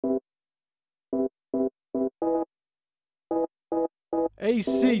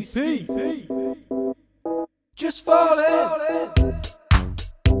ACP. Just falling.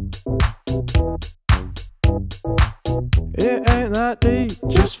 It ain't that deep,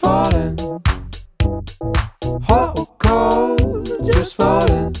 just falling. Hot or cold, just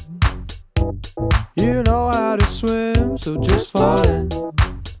falling. You know how to swim, so just falling.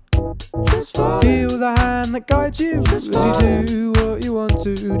 Just falling. Feel the hand that guides you as you do what you want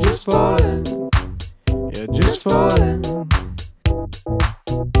to. Just falling. Yeah, just falling.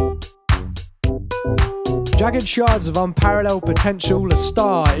 Jagged shards of unparalleled potential, a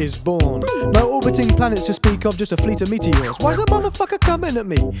star is born. No orbiting planets to speak of, just a fleet of meteors. Why's that motherfucker coming at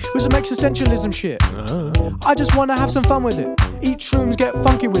me with some existentialism shit? I just wanna have some fun with it. Eat shrooms, get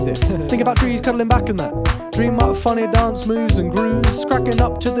funky with it. Think about trees cuddling back and that. Dream up funny dance moves and grooves. Cracking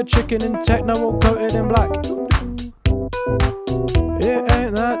up to the chicken in techno all coated in black. It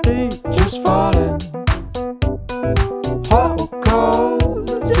ain't that deep, just falling. Hot or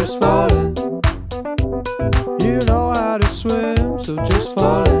cold, just falling. You know how to swim, so just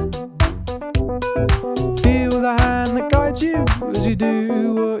falling. Feel the hand that guides you as you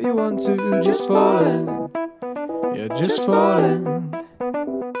do what you want to. Just falling. Yeah, just falling.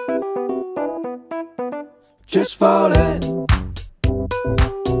 Just falling.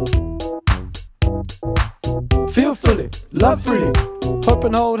 Feel fully, love freely. Hop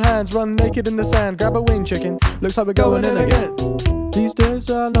and hold hands, run naked in the sand. Grab a wing chicken, looks like we're going in again. These days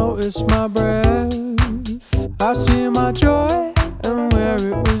I notice my breath. I see my joy and where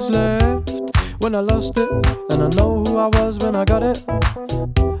it was left when I lost it, and I know who I was when I got it.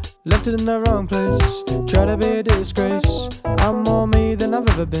 Left it in the wrong place, try to be a disgrace. I'm more me than I've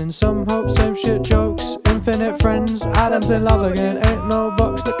ever been. Some hope, same shit jokes, infinite friends. Adam's in love again, ain't no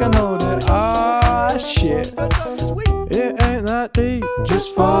box that can hold it. Ah, shit. It ain't that deep,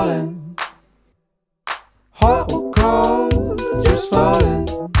 just falling. Hot or cold, just falling.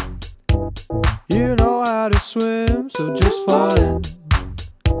 You know how to swim, so just falling.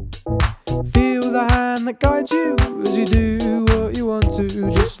 Feel the hand that guides you as you do what you want to.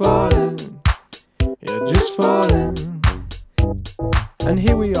 Just falling. Yeah, just falling. And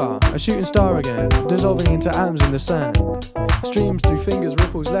here we are, a shooting star again, dissolving into atoms in the sand. Streams through fingers,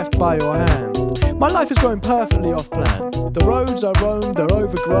 ripples left by your hand. My life is going perfectly off plan. The roads I roamed, they're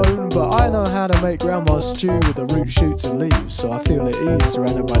overgrown, but I know how to make grandma's stew with the root, shoots and leaves. So I feel at ease,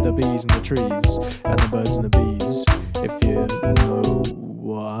 surrounded by the bees and the trees, and the birds and the bees, if you know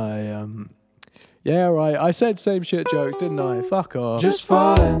what I am. Yeah, right, I said same shit jokes, didn't I? Fuck off. Just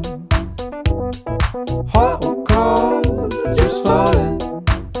falling. Hot or cold, just falling.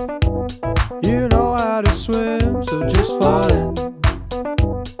 You know how to swim, so just falling.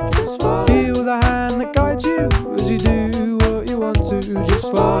 Just falling. Feel the hand that guides you as you do what you want to.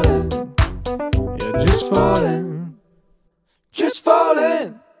 Just falling. Yeah, just falling. Just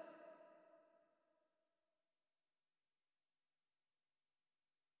falling.